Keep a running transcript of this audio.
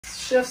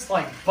shifts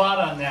like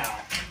butter now.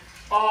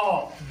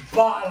 Oh,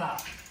 butter.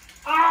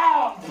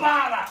 Oh,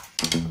 butter.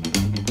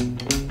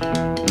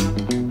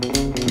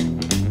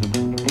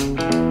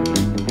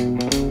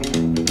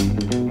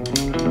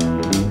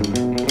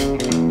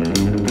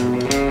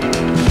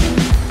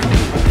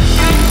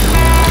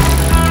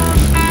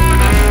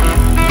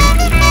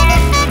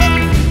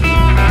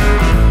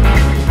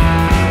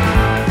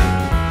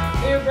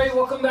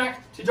 Welcome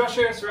back to Josh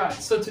Harris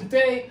Rides. So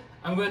today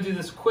I'm going to do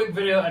this quick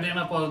video I didn't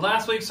upload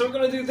last week, so we're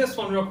going to do this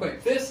one real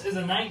quick. This is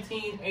a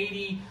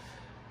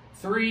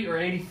 1983 or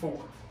 84.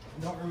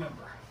 I don't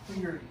remember. What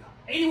year are you?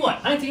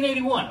 81.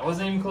 1981. I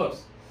wasn't even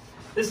close.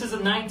 This is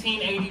a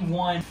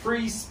 1981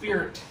 Free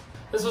Spirit.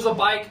 This was a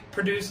bike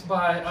produced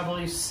by, I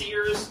believe,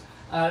 Sears.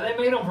 They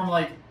made them from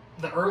like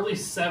the early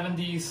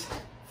 70s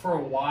for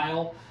a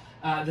while.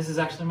 This is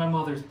actually my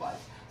mother's bike.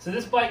 So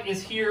this bike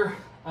is here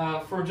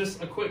for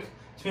just a quick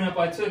tune-up.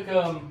 I took,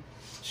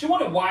 she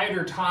wanted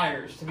wider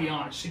tires, to be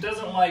honest. She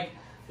doesn't like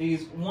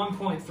these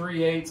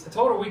 1.38s. I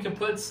told her we could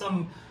put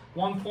some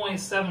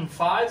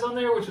 1.75s on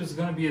there, which was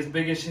going to be as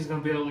big as she's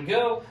going to be able to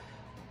go,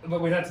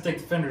 but we'd have to take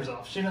the fenders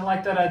off. She didn't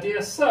like that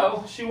idea,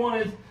 so she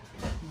wanted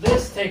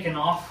this taken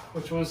off,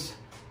 which was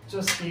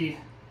just the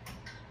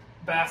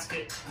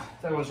basket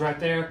that was right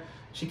there.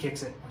 She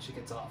kicks it when she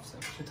gets off, so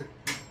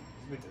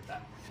we did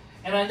that.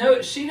 And I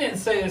know she didn't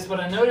say this, but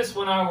I noticed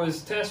when I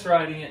was test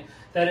riding it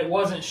that it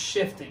wasn't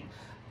shifting.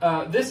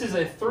 This is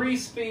a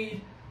 3-speed,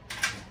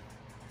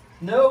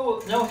 no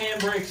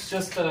handbrakes,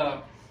 just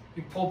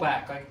you pull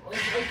back like when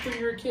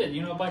you're a kid,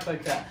 you know, a bike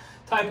like that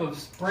type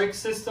of brake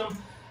system,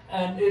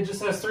 and it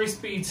just has 3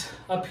 speeds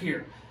up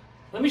here.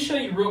 Let me show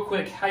you real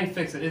quick how you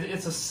fix it.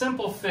 It's a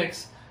simple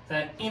fix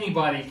that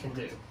anybody can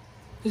do. You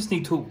just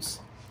need tools.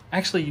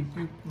 Actually, you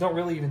don't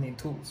really even need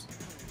tools.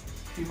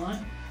 Do you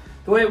mind?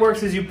 The way it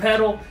works is you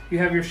pedal, you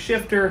have your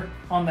shifter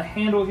on the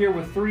handle here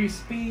with 3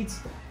 speeds,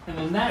 and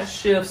then that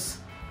shifts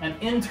an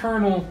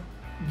internal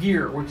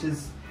gear, which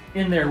is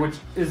in there, which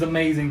is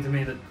amazing to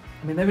me. That,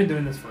 I mean, they've been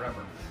doing this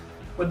forever.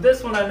 With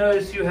this one, I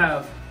noticed you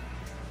have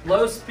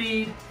low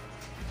speed,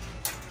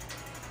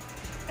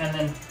 and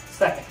then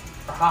second,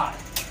 or high.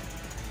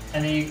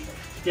 And then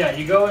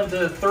you go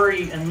into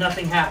 3 and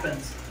nothing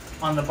happens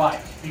on the bike.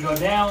 You go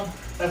down,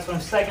 that's from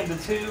 2nd to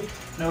 2,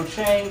 no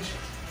change.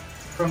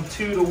 From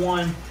 2 to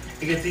 1,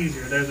 it gets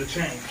easier, there's a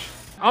change.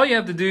 All you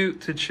have to do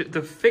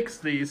to fix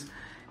these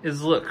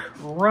is look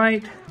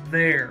right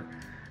there,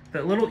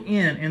 that little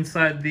N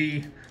inside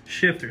the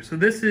shifter. So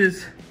this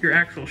is your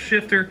actual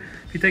shifter.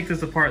 If you take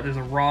this apart, there's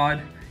a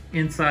rod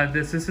inside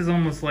this. This is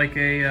almost like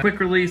a quick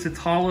release. It's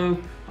hollow,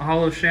 a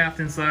hollow shaft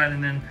inside,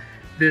 and then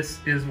this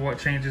is what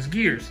changes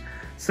gears.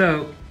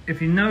 So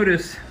if you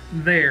notice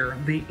there,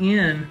 the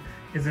N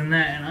is in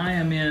that, and I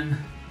am in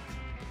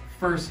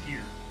 1st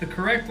gear. The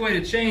correct way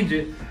to change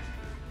it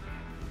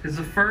is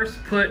to first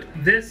put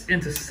this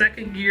into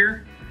 2nd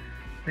gear,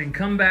 then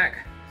come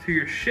back to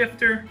your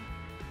shifter.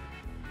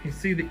 You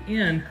see the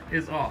N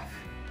is off.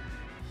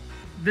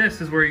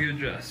 This is where you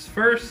adjust.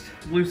 First,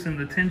 loosen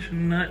the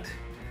tension nut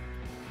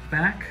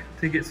back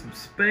to get some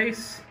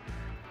space.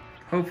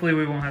 Hopefully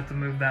we won't have to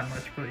move that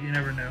much, but you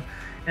never know.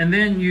 And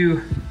then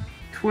you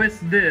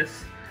twist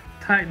this,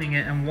 tightening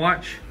it, and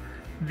watch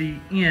the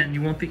N.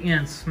 You want the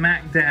N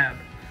smack dab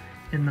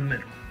in the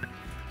middle.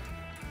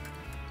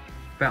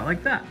 About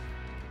like that.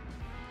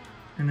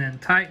 And then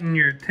tighten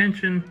your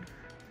tension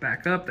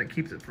back up. That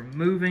keeps it from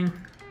moving.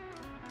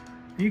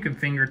 You can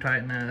finger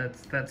tighten that,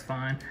 that's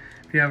fine.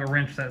 If you have a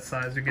wrench that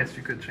size, I guess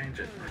you could change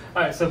it.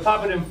 All right, so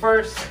pop it in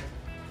first.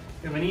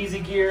 We have an easy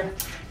gear.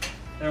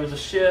 There was a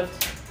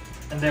shift,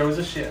 and there was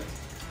a shift.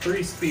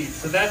 3 speeds.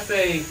 So that's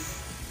a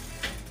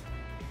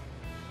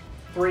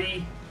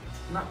 3,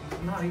 not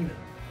even.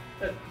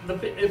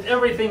 If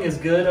everything is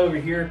good over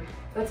here,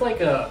 that's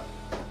like a,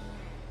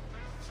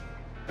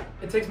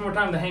 it takes more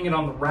time to hang it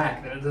on the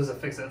rack than it does to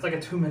fix it. It's like a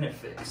 2-minute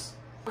fix.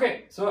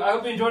 Okay, so I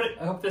hope you enjoyed it.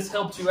 I hope this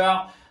helped you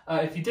out.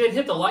 If you did,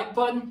 hit the like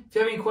button. If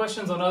you have any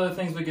questions on other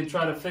things we could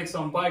try to fix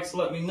on bikes,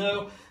 let me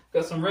know.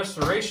 Got some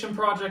restoration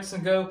projects to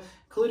go,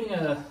 including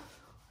I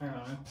don't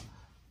know.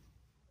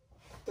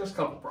 There's a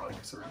couple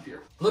projects around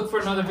here. Look for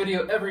another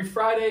video every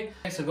Friday.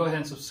 So go ahead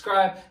and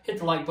subscribe, hit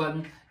the like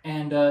button,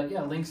 and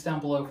yeah, links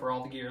down below for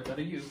all the gear that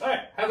I use. All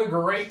right, have a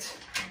great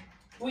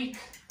week.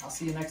 I'll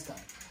see you next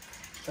time.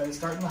 Try to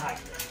start in the high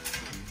gear.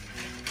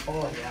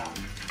 Oh yeah.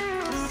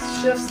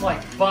 Shifts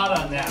like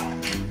butter now.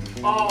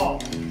 Oh,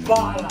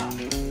 butter.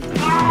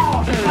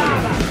 Oh,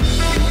 butter.